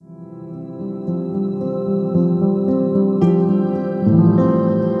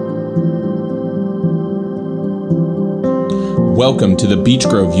Welcome to the Beech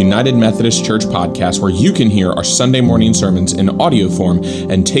Grove United Methodist Church podcast, where you can hear our Sunday morning sermons in audio form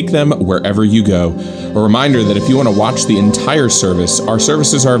and take them wherever you go. A reminder that if you want to watch the entire service, our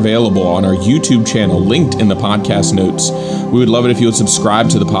services are available on our YouTube channel linked in the podcast notes. We would love it if you would subscribe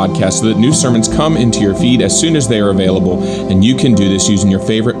to the podcast so that new sermons come into your feed as soon as they are available, and you can do this using your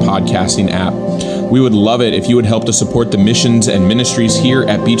favorite podcasting app. We would love it if you would help to support the missions and ministries here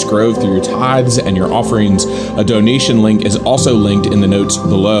at Beech Grove through your tithes and your offerings. A donation link is also linked in the notes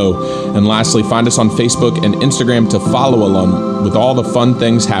below. And lastly, find us on Facebook and Instagram to follow along with all the fun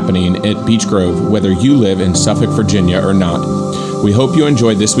things happening at Beech Grove, whether you live in Suffolk, Virginia or not. We hope you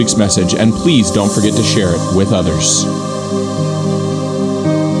enjoyed this week's message, and please don't forget to share it with others.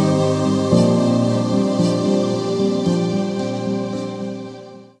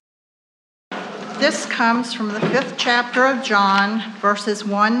 This comes from the 5th chapter of John, verses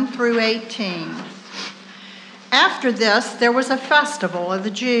 1 through 18. After this, there was a festival of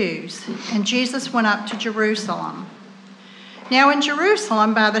the Jews, and Jesus went up to Jerusalem. Now in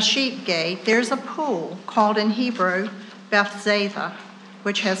Jerusalem, by the sheep gate, there's a pool called in Hebrew Bethzatha,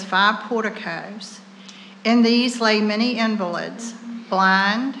 which has 5 porticos. In these lay many invalids,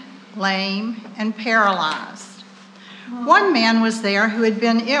 blind, lame, and paralyzed. One man was there who had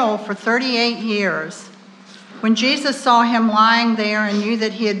been ill for 38 years. When Jesus saw him lying there and knew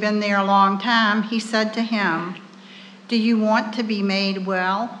that he had been there a long time, he said to him, "Do you want to be made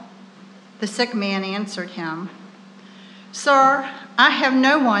well?" The sick man answered him, "Sir, I have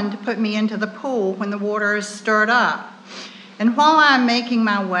no one to put me into the pool when the water is stirred up. And while I am making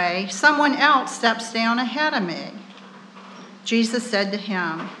my way, someone else steps down ahead of me." Jesus said to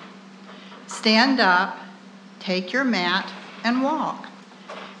him, "Stand up, take your mat, and walk."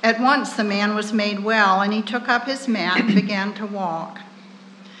 At once the man was made well, and he took up his mat and began to walk.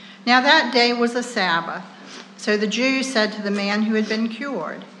 Now that day was a Sabbath. So the Jews said to the man who had been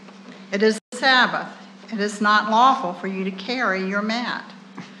cured, "It is the Sabbath. It is not lawful for you to carry your mat."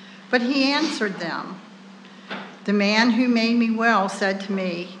 But he answered them, "The man who made me well said to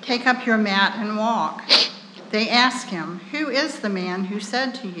me, 'Take up your mat and walk.'" They asked him, "Who is the man who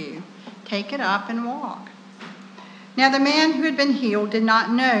said to you, 'Take it up and walk'?" Now the man who had been healed did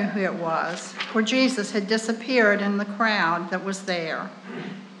not know who it was, for Jesus had disappeared in the crowd that was there.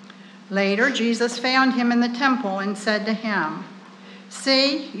 Later, Jesus found him in the temple and said to him,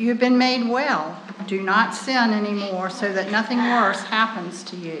 "See, you have been made well. Do not sin anymore, so that nothing worse happens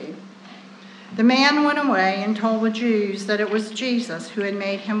to you." The man went away and told the Jews that it was Jesus who had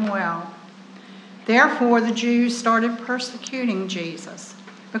made him well. Therefore, the Jews started persecuting Jesus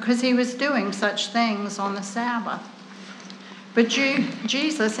because he was doing such things on the Sabbath. But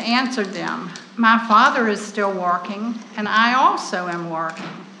Jesus answered them, "My Father is still working, and I also am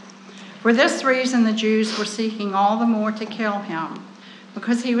working." For this reason, the Jews were seeking all the more to kill him,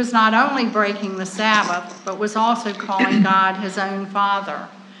 because he was not only breaking the Sabbath, but was also calling God his own Father,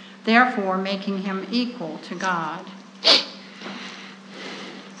 therefore making him equal to God.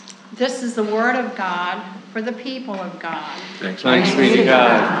 This is the word of God for the people of God. Thanks be to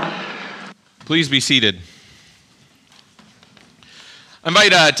God. Please be seated. I invite you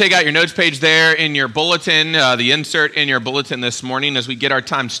to take out your notes page there in your bulletin, the insert in your bulletin this morning as we get our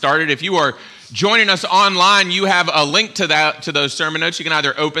time started. If you are joining us online, you have a link to those sermon notes. You can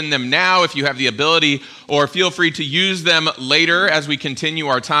either open them now if you have the ability, or feel free to use them later as we continue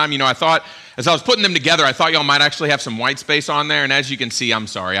our time. You know, I thought, as I was putting them together, I thought y'all might actually have some white space on there, and as you can see, I'm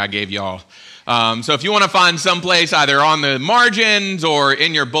sorry, I gave y'all. So if you want to find someplace either on the margins or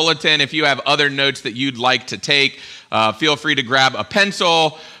in your bulletin, if you have other notes that you'd like to take, feel free to grab a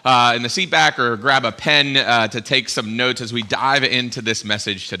pencil in the seat back or grab a pen to take some notes as we dive into this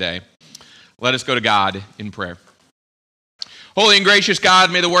message today. Let us go to God in prayer. Holy and gracious God,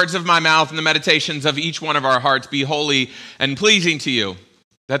 may the words of my mouth and the meditations of each one of our hearts be holy and pleasing to you,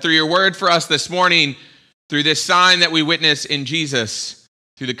 that through your word for us this morning, through this sign that we witness in Jesus,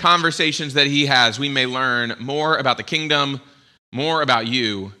 through the conversations that he has, we may learn more about the kingdom, more about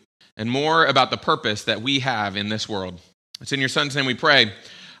you, and more about the purpose that we have in this world. It's in your son's name we pray.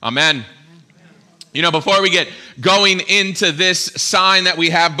 Amen. You know, before we get going into this sign that we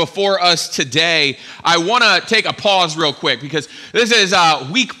have before us today, I want to take a pause real quick because this is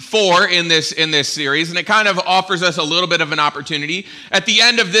week 4 in this series, and it kind of offers us a little bit of an opportunity. At the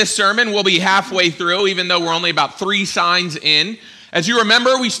end of this sermon, we'll be halfway through, even though we're only about 3 signs in. As you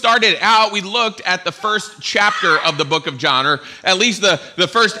remember, we started out, we looked at the first chapter of the book of John, or at least the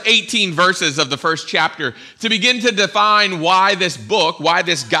first 18 verses of the first chapter, to begin to define why this book, why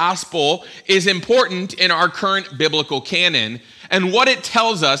this gospel is important in our current biblical canon, and what it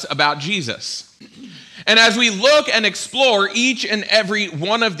tells us about Jesus. And as we look and explore each and every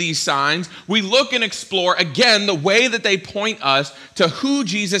one of these signs, we look and explore, again, the way that they point us to who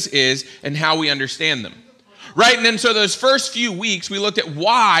Jesus is and how we understand them. Right? And then so those first few weeks, we looked at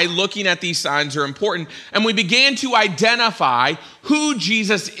why looking at these signs are important. And we began to identify who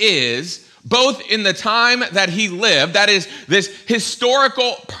Jesus is, both in the time that he lived, that is, this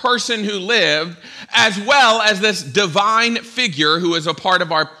historical person who lived, as well as this divine figure who is a part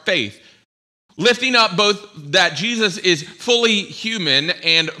of our faith. Lifting up both that Jesus is fully human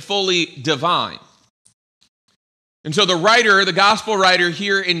and fully divine. And so the gospel writer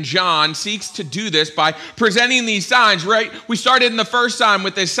here in John seeks to do this by presenting these signs, right? We started in the first sign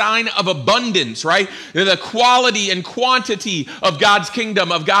with the sign of abundance, right? The quality and quantity of God's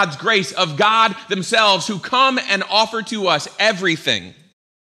kingdom, of God's grace, of God themselves who come and offer to us everything.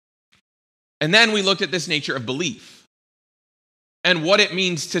 And then we looked at this nature of belief and what it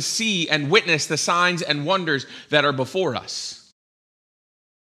means to see and witness the signs and wonders that are before us.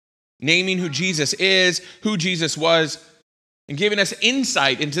 Naming who Jesus is, who Jesus was, and giving us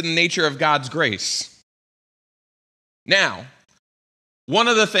insight into the nature of God's grace. Now, one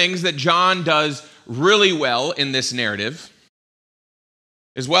of the things that John does really well in this narrative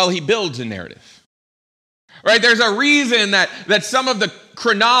is, well, he builds a narrative. Right? There's a reason that some of the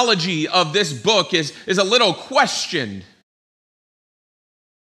chronology of this book is a little questioned.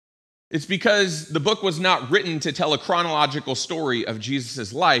 It's because the book was not written to tell a chronological story of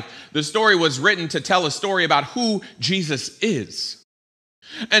Jesus' life. The story was written to tell a story about who Jesus is.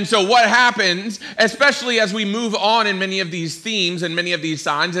 And so what happens, especially as we move on in many of these themes and many of these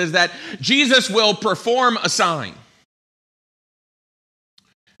signs, is that Jesus will perform a sign.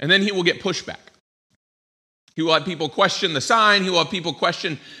 And then he will get pushback. He will have people question the sign. He will have people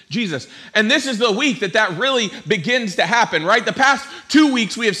question Jesus. And this is the week that really begins to happen, right? The past 2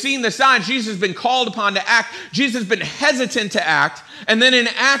 weeks, we have seen the signs. Jesus has been called upon to act. Jesus has been hesitant to act. And then in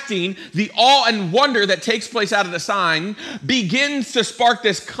acting, the awe and wonder that takes place out of the sign begins to spark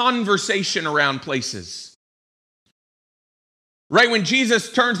this conversation around places. Right when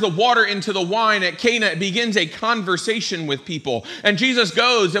Jesus turns the water into the wine at Cana, it begins a conversation with people. And Jesus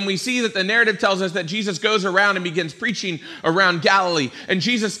goes, and we see that the narrative tells us that Jesus goes around and begins preaching around Galilee. And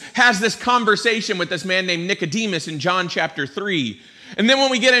Jesus has this conversation with this man named Nicodemus in John chapter 3. And then when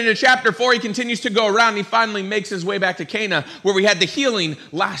we get into chapter 4, he continues to go around, and he finally makes his way back to Cana, where we had the healing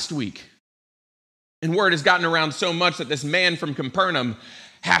last week. And word has gotten around so much that this man from Capernaum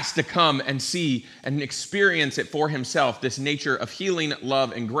has to come and see and experience it for himself, this nature of healing,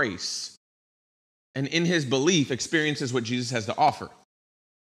 love, and grace. And in his belief, experiences what Jesus has to offer.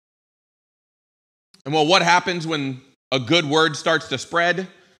 And well, what happens when a good word starts to spread?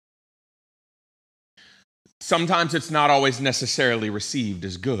 Sometimes it's not always necessarily received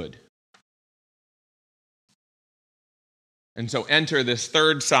as good. And so enter this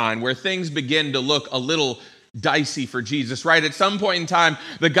third sign where things begin to look a little dicey for Jesus, right? At some point in time,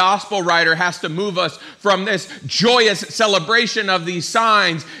 the gospel writer has to move us from this joyous celebration of these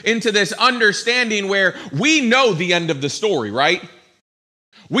signs into this understanding where we know the end of the story, right?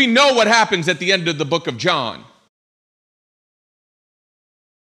 We know what happens at the end of the book of John.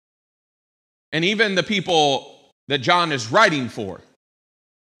 And even the people that John is writing for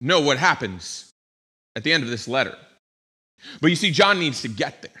know what happens at the end of this letter. But you see, John needs to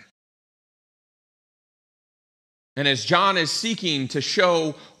get there. And as John is seeking to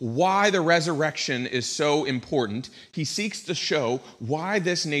show why the resurrection is so important, he seeks to show why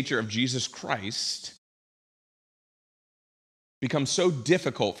this nature of Jesus Christ becomes so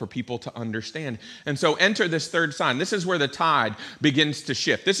difficult for people to understand. And so enter this third sign. This is where the tide begins to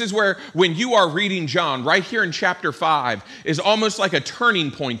shift. This is where, when you are reading John, right here in chapter 5, is almost like a turning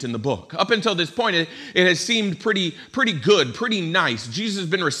point in the book. Up until this point, it has seemed pretty good, pretty nice. Jesus has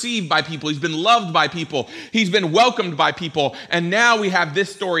been received by people. He's been loved by people. He's been welcomed by people. And now we have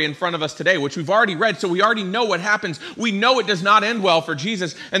this story in front of us today, which we've already read, so we already know what happens. We know it does not end well for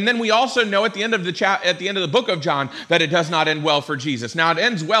Jesus. And then we also know at the end of the book of John that it does not end well for Jesus. Now, it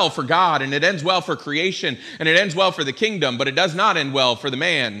ends well for God, and it ends well for creation, and it ends well for the kingdom, but it does not end well for the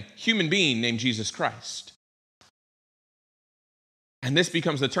man, human being named Jesus Christ. And this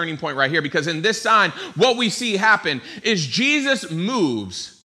becomes the turning point right here, because in this sign, what we see happen is Jesus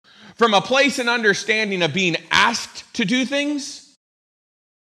moves from a place and understanding of being asked to do things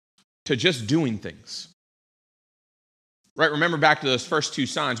to just doing things. Right? Remember back to those first two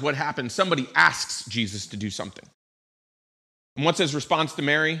signs. What happens? Somebody asks Jesus to do something. And what's his response to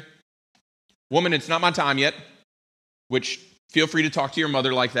Mary? Woman, it's not my time yet. Which, feel free to talk to your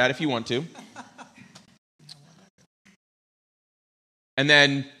mother like that if you want to. And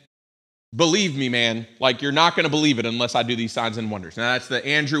then Believe me, man, like you're not going to believe it unless I do these signs and wonders. Now, that's the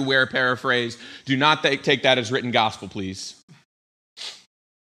Andrew Ware paraphrase. Do not take that as written gospel, please.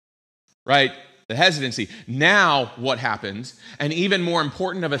 Right? The hesitancy. Now, what happens, and even more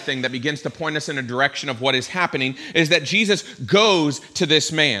important of a thing that begins to point us in a direction of what is happening, is that Jesus goes to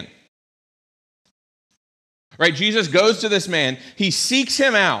this man. Right? Jesus goes to this man. He seeks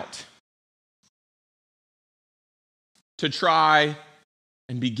him out to try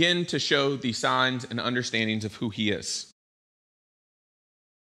and begin to show the signs and understandings of who he is.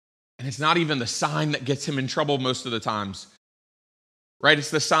 And it's not even the sign that gets him in trouble most of the times. Right?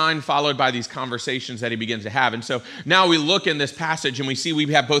 It's the sign followed by these conversations that he begins to have. And so now we look in this passage and we see we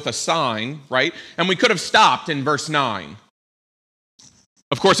have both a sign, right? And we could have stopped in verse 9.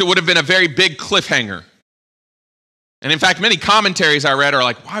 Of course, it would have been a very big cliffhanger. And in fact, many commentaries I read are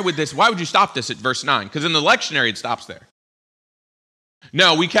like, why would you stop this at verse 9? Because in the lectionary, it stops there.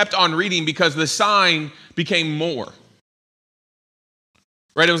 No, we kept on reading because the sign became more.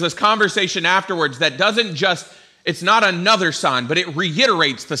 Right? It was this conversation afterwards that it's not another sign, but it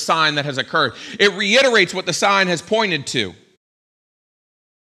reiterates the sign that has occurred. It reiterates what the sign has pointed to.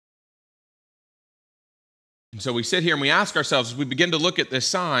 And so we sit here and we ask ourselves, as we begin to look at this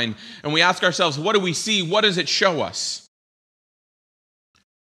sign, and we ask ourselves, what do we see? What does it show us?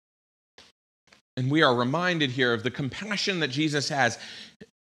 And we are reminded here of the compassion that Jesus has,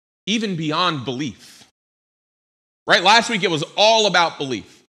 even beyond belief. Right? Last week it was all about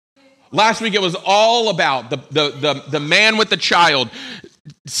belief. Last week it was all about the man with the child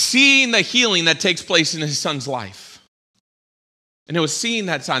seeing the healing that takes place in his son's life. And it was seeing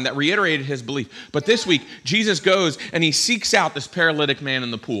that sign that reiterated his belief. But this week, Jesus goes and he seeks out this paralytic man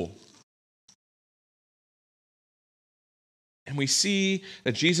in the pool. And we see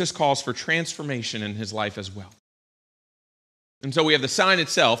that Jesus calls for transformation in his life as well. And so we have the sign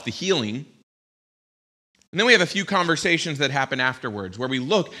itself, the healing. And then we have a few conversations that happen afterwards where we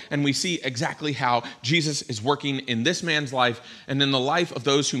look and we see exactly how Jesus is working in this man's life and in the life of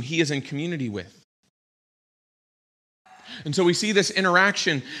those whom he is in community with. And so we see this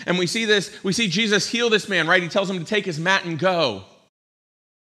interaction and we see Jesus heal this man, right? He tells him to take his mat and go.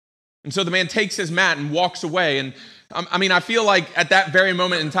 And so the man takes his mat and walks away. And I feel like at that very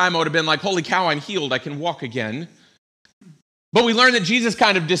moment in time, I would have been like, holy cow, I'm healed. I can walk again. But we learn that Jesus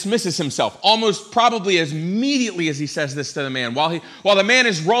kind of dismisses himself, almost probably as immediately as he says this to the man. While the man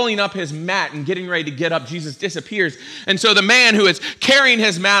is rolling up his mat and getting ready to get up, Jesus disappears. And so the man who is carrying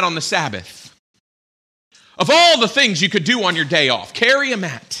his mat on the Sabbath, of all the things you could do on your day off, carry a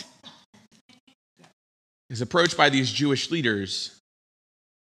mat, is approached by these Jewish leaders.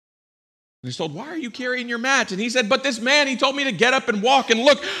 And he's told, why are you carrying your mat? And he said, but this man, he told me to get up and walk. And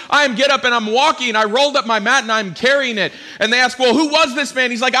look, I am get up and I'm walking. I rolled up my mat and I'm carrying it. And they ask, well, who was this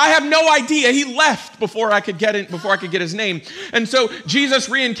man? He's like, I have no idea. He left before I could get his name. And so Jesus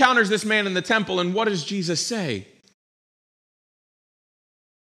re-encounters this man in the temple. And what does Jesus say?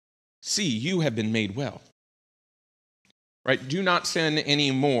 See, you have been made well. Right? Do not sin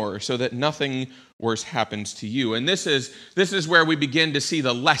anymore so that nothing worse happens to you. And this is where we begin to see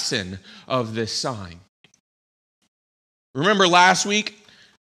the lesson of this sign. Remember last week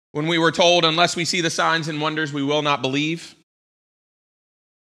when we were told, unless we see the signs and wonders, we will not believe?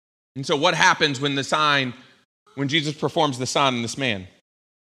 And so what happens when Jesus performs the sign in this man?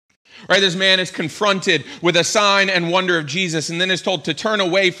 Right, this man is confronted with a sign and wonder of Jesus and then is told to turn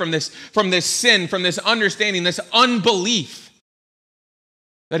away from this sin, from this understanding, this unbelief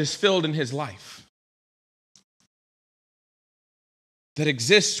that is filled in his life, that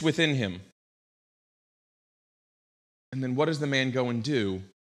exists within him. And then what does the man go and do?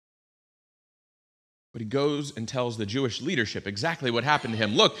 But he goes and tells the Jewish leadership exactly what happened to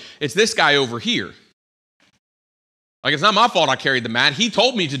him. Look, it's this guy over here. Like, it's not my fault I carried the mat. He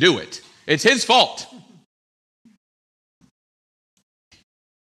told me to do it. It's his fault.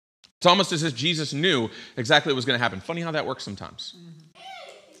 It's almost as if Jesus knew exactly what was going to happen. Funny how that works sometimes.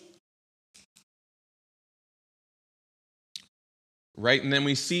 Right? And then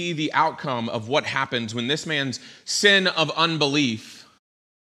we see the outcome of what happens when this man's sin of unbelief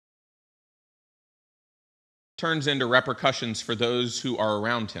turns into repercussions for those who are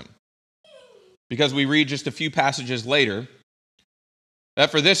around him. Because we read just a few passages later that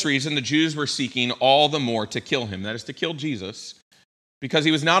for this reason the Jews were seeking all the more to kill him, that is to kill Jesus, because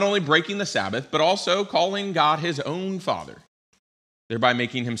he was not only breaking the Sabbath, but also calling God his own Father, thereby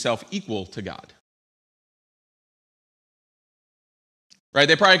making himself equal to God. Right?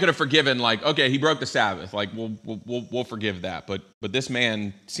 They probably could have forgiven, like, okay, he broke the Sabbath, like we'll forgive that, but this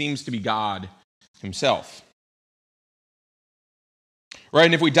man seems to be God himself. Right?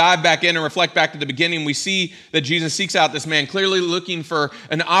 And if we dive back in and reflect back to the beginning, we see that Jesus seeks out this man, clearly looking for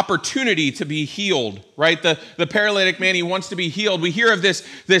an opportunity to be healed. Right? The paralytic man, he wants to be healed. We hear of this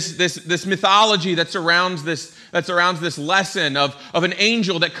mythology that surrounds this lesson of an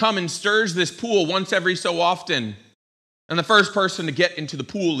angel that comes and stirs this pool once every so often. And the first person to get into the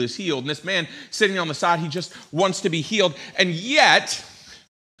pool is healed. And this man sitting on the side, he just wants to be healed. And yet,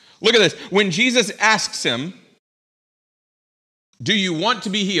 look at this. When Jesus asks him, do you want to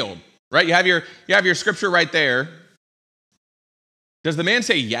be healed? Right? You have your scripture right there. Does the man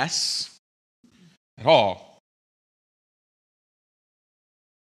say yes at all?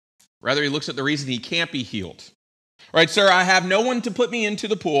 Rather, he looks at the reason he can't be healed. Right, sir, I have no one to put me into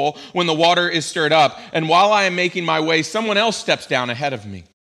the pool when the water is stirred up, and while I am making my way, someone else steps down ahead of me.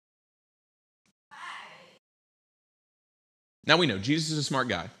 Now we know Jesus is a smart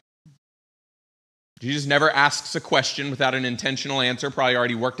guy. Jesus never asks a question without an intentional answer, probably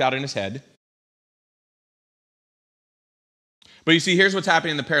already worked out in his head. But you see, here's what's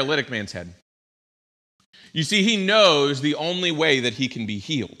happening in the paralytic man's head. You see, he knows the only way that he can be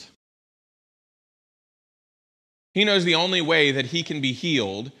healed. He knows the only way that he can be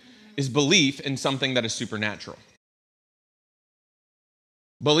healed is belief in something that is supernatural.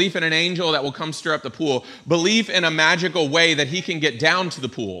 Belief in an angel that will come stir up the pool. Belief in a magical way that he can get down to the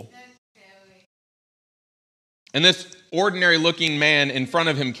pool. And this ordinary looking man in front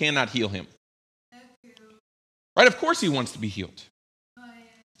of him cannot heal him. Right? Of course he wants to be healed.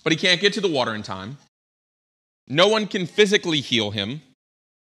 But he can't get to the water in time. No one can physically heal him.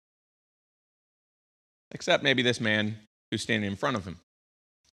 Except maybe this man who's standing in front of him.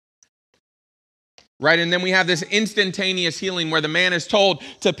 Right? And then we have this instantaneous healing where the man is told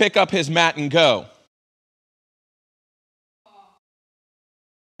to pick up his mat and go.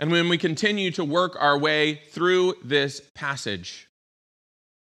 And when we continue to work our way through this passage,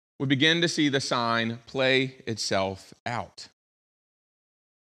 we begin to see the sign play itself out.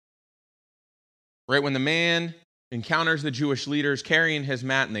 Right? When the man encounters the Jewish leaders carrying his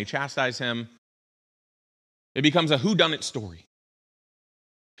mat and they chastise him, it becomes a whodunit story.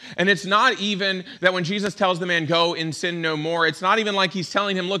 And it's not even that when Jesus tells the man, go and sin no more, it's not even like he's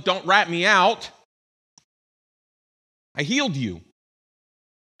telling him, look, don't rat me out. I healed you.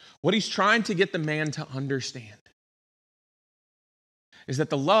 What he's trying to get the man to understand is that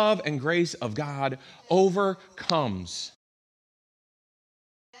the love and grace of God comes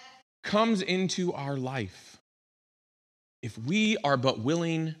into our life if we are but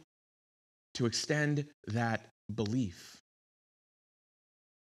willing to extend that belief.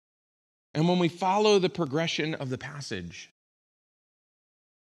 And when we follow the progression of the passage,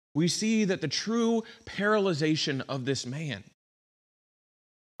 we see that the true paralyzation of this man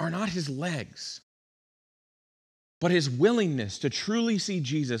are not his legs, but his willingness to truly see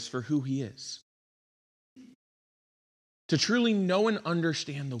Jesus for who he is. To truly know and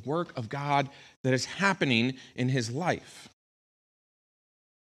understand the work of God that is happening in his life.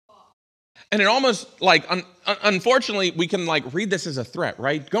 And it almost unfortunately, we can read this as a threat,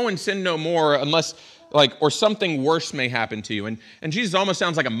 right? Go and sin no more unless or something worse may happen to you. And Jesus almost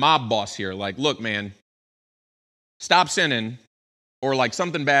sounds like a mob boss here. Look, man, stop sinning or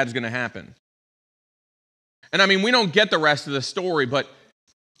something bad is going to happen. And I mean, we don't get the rest of the story, but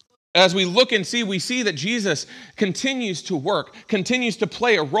as we look and see, we see that Jesus continues to work, continues to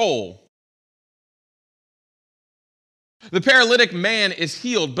play a role. The paralytic man is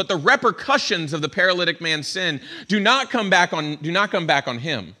healed, but the repercussions of the paralytic man's sin do not come back on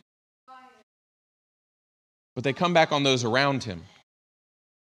him. But they come back on those around him.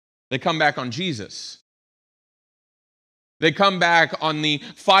 They come back on Jesus. They come back on the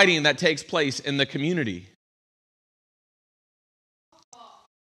fighting that takes place in the community.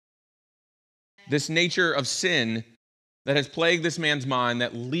 This nature of sin that has plagued this man's mind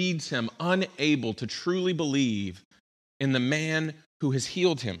that leads him unable to truly believe in the man who has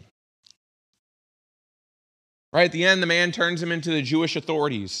healed him. Right at the end, the man turns him into the Jewish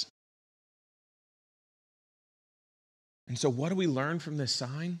authorities. And so what do we learn from this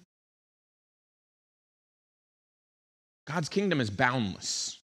sign? God's kingdom is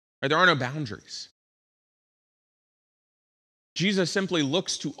boundless. Right? There are no boundaries. Jesus simply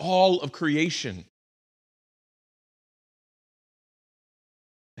looks to all of creation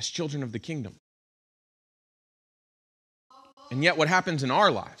as children of the kingdom. And yet what happens in our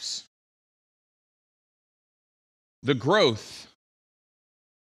lives, the growth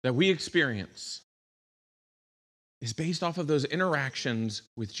that we experience is based off of those interactions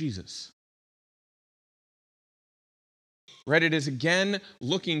with Jesus. right? It is again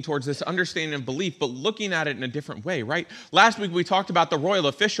looking towards this understanding of belief, but looking at it in a different way, right? Last week we talked about the royal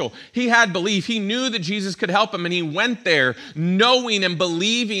official. He had belief. He knew that Jesus could help him, and he went there knowing and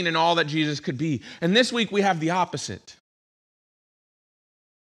believing in all that Jesus could be. And this week we have the opposite.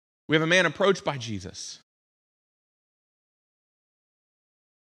 We have a man approached by Jesus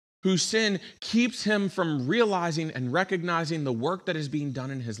whose sin keeps him from realizing and recognizing the work that is being done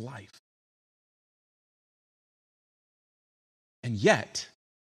in his life. And yet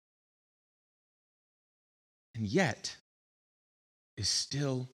is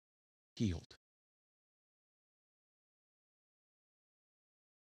still healed.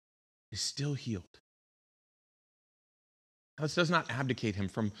 Is still healed. Now, this does not abdicate him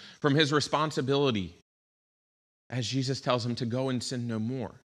from his responsibility, as Jesus tells him to go and sin no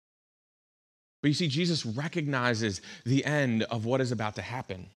more. But you see, Jesus recognizes the end of what is about to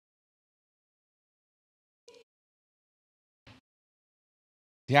happen.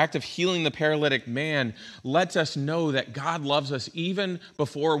 The act of healing the paralytic man lets us know that God loves us even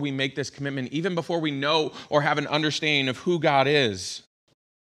before we make this commitment, even before we know or have an understanding of who God is.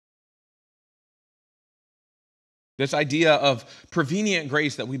 This idea of prevenient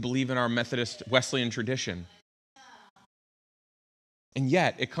grace that we believe in our Methodist Wesleyan tradition. And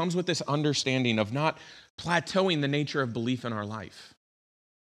yet, it comes with this understanding of not plateauing the nature of belief in our life.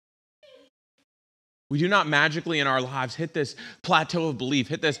 We do not magically in our lives hit this plateau of belief,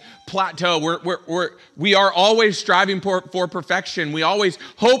 hit this plateau. We are always striving for perfection. We always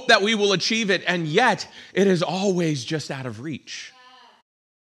hope that we will achieve it, and yet it is always just out of reach.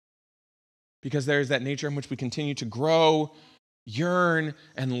 Because there is that nature in which we continue to grow, yearn,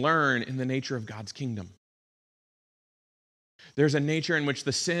 and learn in the nature of God's kingdom. There's a nature in which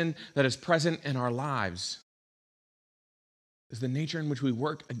the sin that is present in our lives is the nature in which we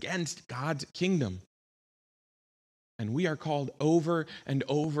work against God's kingdom. And we are called over and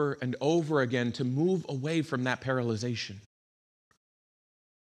over and over again to move away from that paralyzation.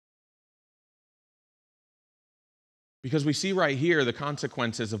 Because we see right here the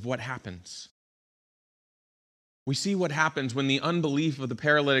consequences of what happens. We see what happens when the unbelief of the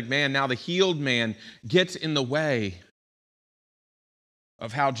paralytic man, now the healed man, gets in the way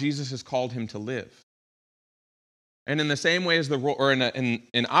of how Jesus has called him to live. And in the same way as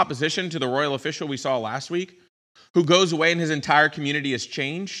in opposition to the royal official we saw last week, who goes away and his entire community is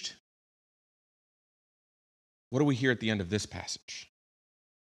changed, what do we hear at the end of this passage?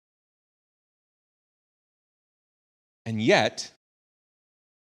 And yet,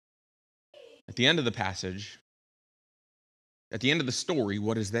 at the end of the passage, at the end of the story,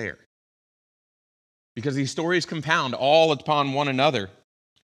 what is there? Because these stories compound all upon one another.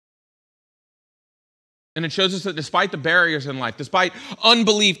 And it shows us that despite the barriers in life, despite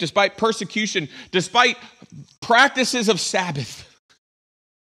unbelief, despite persecution, despite practices of Sabbath,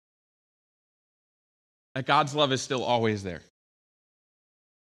 that God's love is still always there.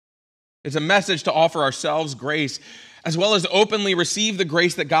 It's a message to offer ourselves grace, as well as openly receive the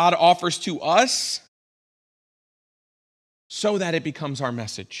grace that God offers to us, so that it becomes our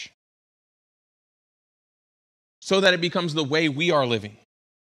message. So that it becomes the way we are living.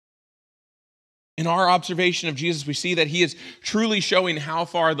 In our observation of Jesus, we see that he is truly showing how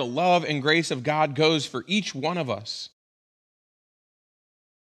far the love and grace of God goes for each one of us.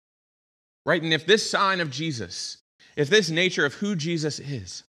 Right? And if this sign of Jesus, if this nature of who Jesus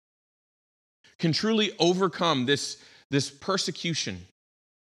is, can truly overcome this persecution,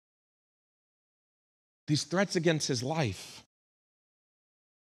 these threats against his life,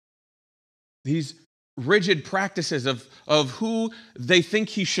 these rigid practices of who they think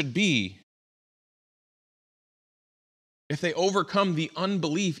he should be, if they overcome the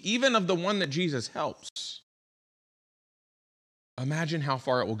unbelief, even of the one that Jesus helps, imagine how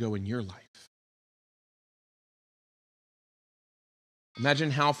far it will go in your life. Imagine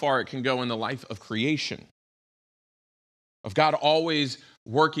how far it can go in the life of creation, of God always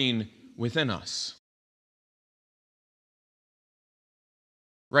working within us.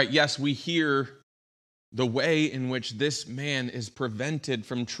 Right, yes, we hear the way in which this man is prevented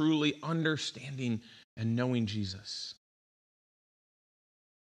from truly understanding and knowing Jesus.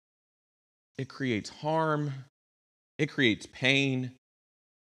 It creates harm, it creates pain,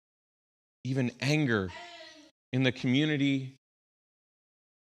 even anger in the community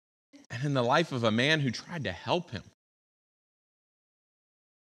and in the life of a man who tried to help him.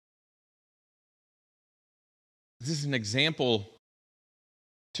 This is an example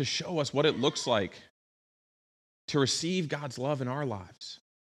to show us what it looks like to receive God's love in our lives,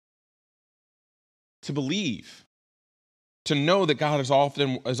 to believe, to know that God is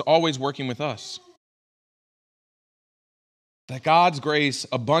always working with us. That God's grace,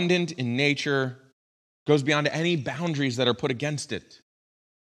 abundant in nature, goes beyond any boundaries that are put against it.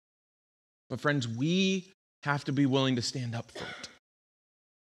 But friends, we have to be willing to stand up for it.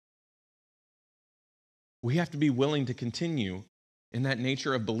 We have to be willing to continue in that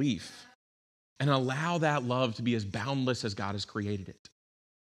nature of belief and allow that love to be as boundless as God has created it.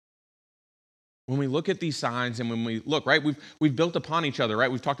 When we look at these signs and when we look, right, we've built upon each other,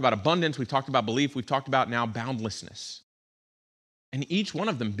 right? We've talked about abundance, we've talked about belief, we've talked about now boundlessness. And each one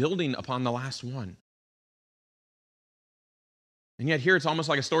of them building upon the last one. And yet here it's almost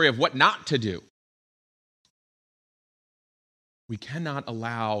like a story of what not to do. We cannot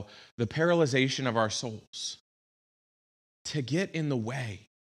allow the paralyzation of our souls to get in the way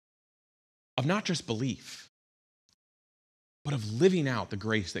of not just belief, but of living out the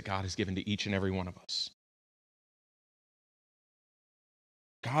grace that God has given to each and every one of us.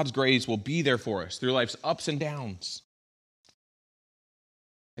 God's grace will be there for us through life's ups and downs.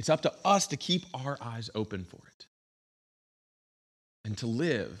 It's up to us to keep our eyes open for it and to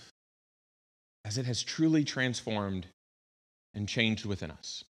live as it has truly transformed and changed within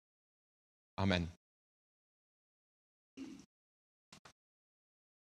us. Amen.